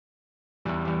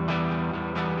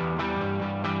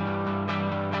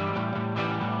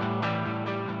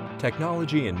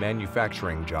Technology and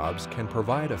manufacturing jobs can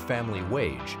provide a family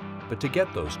wage, but to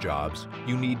get those jobs,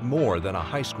 you need more than a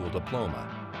high school diploma.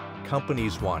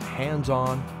 Companies want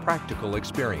hands-on, practical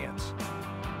experience.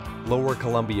 Lower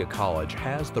Columbia College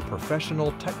has the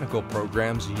professional technical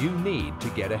programs you need to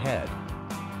get ahead.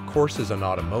 Courses in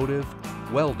automotive,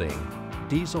 welding,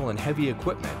 diesel and heavy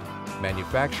equipment,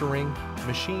 manufacturing,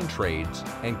 machine trades,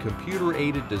 and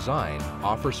computer-aided design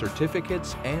offer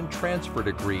certificates and transfer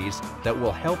degrees that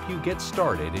will help you get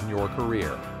started in your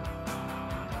career.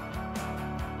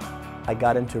 I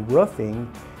got into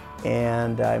roofing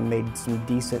and I made some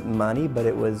decent money, but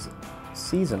it was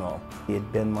seasonal. It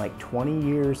had been like 20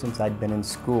 years since I'd been in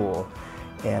school,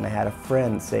 and I had a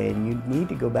friend saying, you need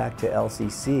to go back to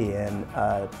LCC, and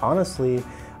honestly,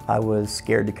 I was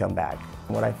scared to come back.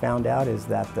 What I found out is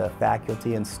that the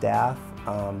faculty and staff,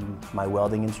 my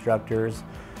welding instructors,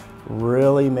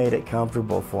 really made it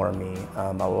comfortable for me,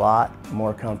 a lot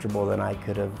more comfortable than I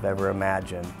could have ever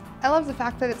imagined. I love the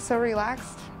fact that it's so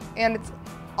relaxed and it's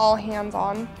all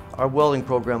hands-on. Our welding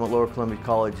program at Lower Columbia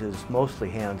College is mostly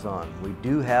hands-on. We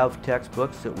do have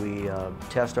textbooks that we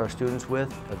test our students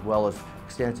with, as well as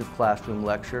extensive classroom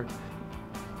lecture.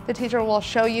 The teacher will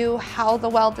show you how the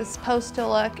weld is supposed to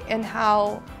look and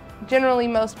how generally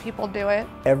most people do it.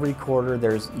 Every quarter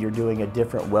you're doing a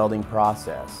different welding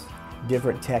process,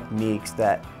 different techniques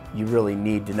that you really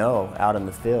need to know out in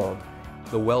the field.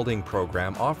 The welding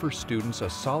program offers students a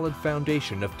solid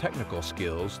foundation of technical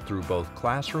skills through both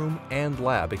classroom and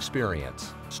lab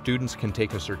experience. Students can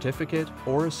take a certificate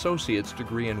or associate's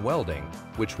degree in welding,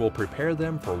 which will prepare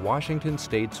them for Washington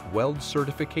State's Weld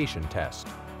Certification Test.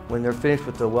 When they're finished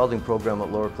with the welding program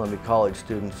at Lower Columbia College,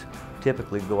 students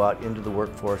typically go out into the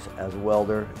workforce as a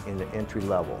welder in the entry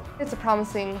level. It's a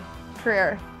promising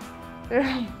career.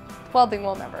 Welding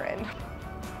will never end.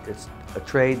 It's a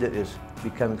trade that is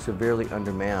becoming severely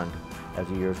undermanned as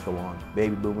the years go on.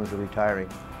 Baby boomers are retiring,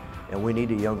 and we need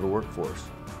a younger workforce.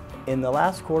 In the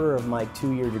last quarter of my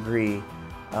 2-year degree,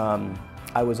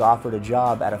 I was offered a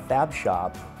job at a fab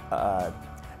shop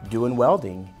doing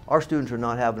welding. Our students are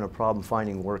not having a problem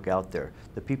finding work out there.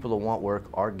 The people that want work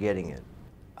are getting it.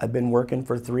 I've been working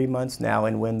for 3 months now,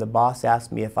 and when the boss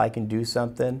asked me if I can do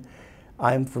something,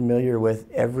 I'm familiar with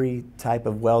every type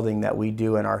of welding that we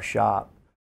do in our shop.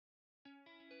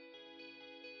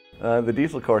 The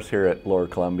diesel course here at Lower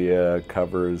Columbia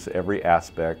covers every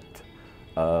aspect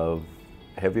of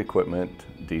heavy equipment,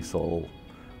 diesel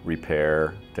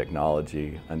repair,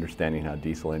 technology, understanding how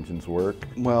diesel engines work.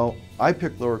 Well, I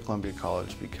picked Lower Columbia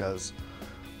College because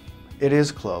it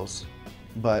is close,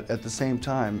 but at the same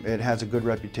time, it has a good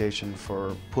reputation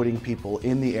for putting people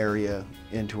in the area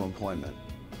into employment.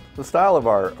 The style of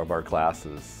our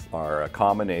classes are a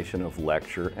combination of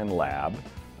lecture and lab.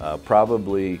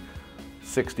 Probably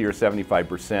 60 or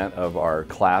 75% of our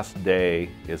class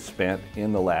day is spent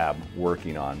in the lab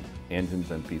working on engines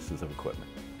and pieces of equipment.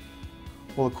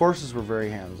 Well, the courses were very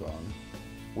hands-on.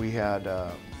 We had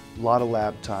a lot of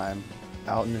lab time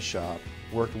out in the shop,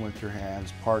 working with your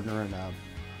hands, partnering up,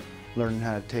 learning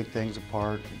how to take things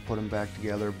apart, put them back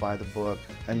together by the book,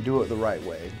 and do it the right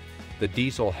way. The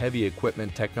diesel heavy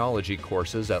equipment technology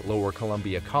courses at Lower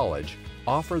Columbia College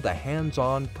offer the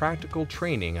hands-on practical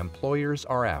training employers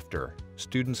are after.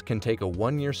 Students can take a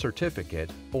 1-year certificate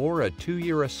or a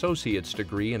 2-year associate's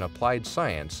degree in applied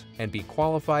science and be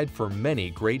qualified for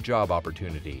many great job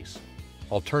opportunities.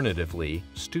 Alternatively,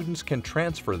 students can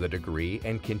transfer the degree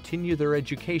and continue their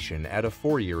education at a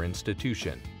 4-year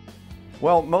institution.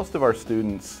 Well, most of our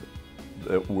students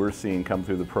that we're seeing come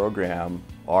through the program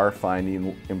are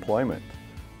finding employment.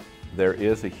 There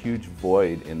is a huge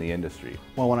void in the industry.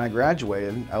 Well, when I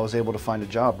graduated, I was able to find a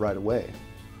job right away.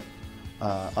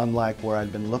 Unlike where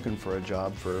I'd been looking for a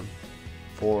job for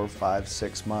 4, 5,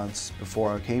 6 months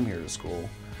before I came here to school.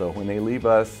 So when they leave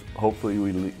us, hopefully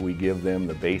we give them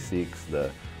the basics,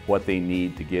 what they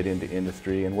need to get into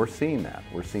industry, and we're seeing that.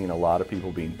 We're seeing a lot of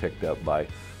people being picked up by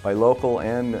local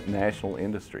and national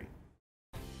industry.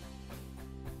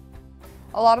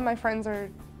 A lot of my friends are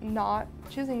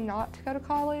choosing not to go to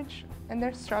college, and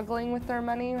they're struggling with their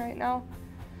money right now.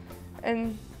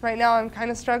 And right now I'm kind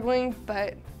of struggling,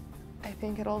 but I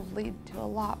think it'll lead to a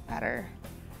lot better.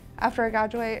 After I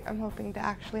graduate, I'm hoping to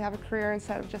actually have a career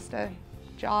instead of just a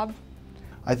job.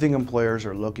 I think employers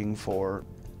are looking for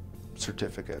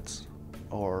certificates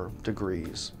or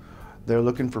degrees. They're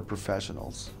looking for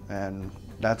professionals, and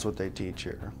that's what they teach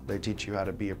here. They teach you how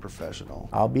to be a professional.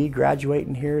 I'll be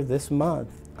graduating here this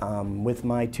month with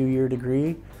my 2-year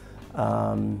degree.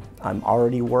 I'm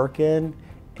already working,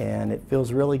 and it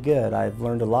feels really good. I've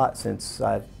learned a lot since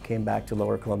I came back to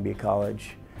Lower Columbia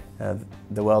College,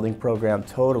 The welding program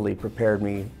totally prepared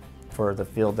me for the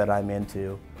field that I'm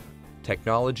into.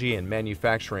 Technology and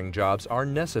manufacturing jobs are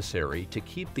necessary to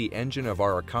keep the engine of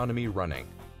our economy running.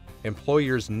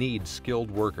 Employers need skilled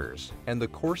workers, and the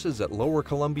courses at Lower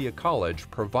Columbia College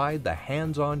provide the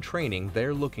hands-on training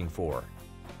they're looking for.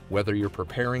 Whether you're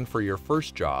preparing for your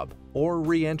first job or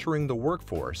re-entering the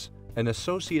workforce, an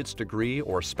associate's degree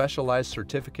or specialized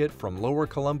certificate from Lower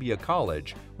Columbia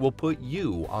College will put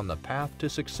you on the path to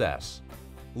success.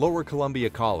 Lower Columbia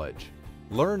College.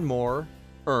 Learn more,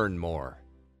 earn more.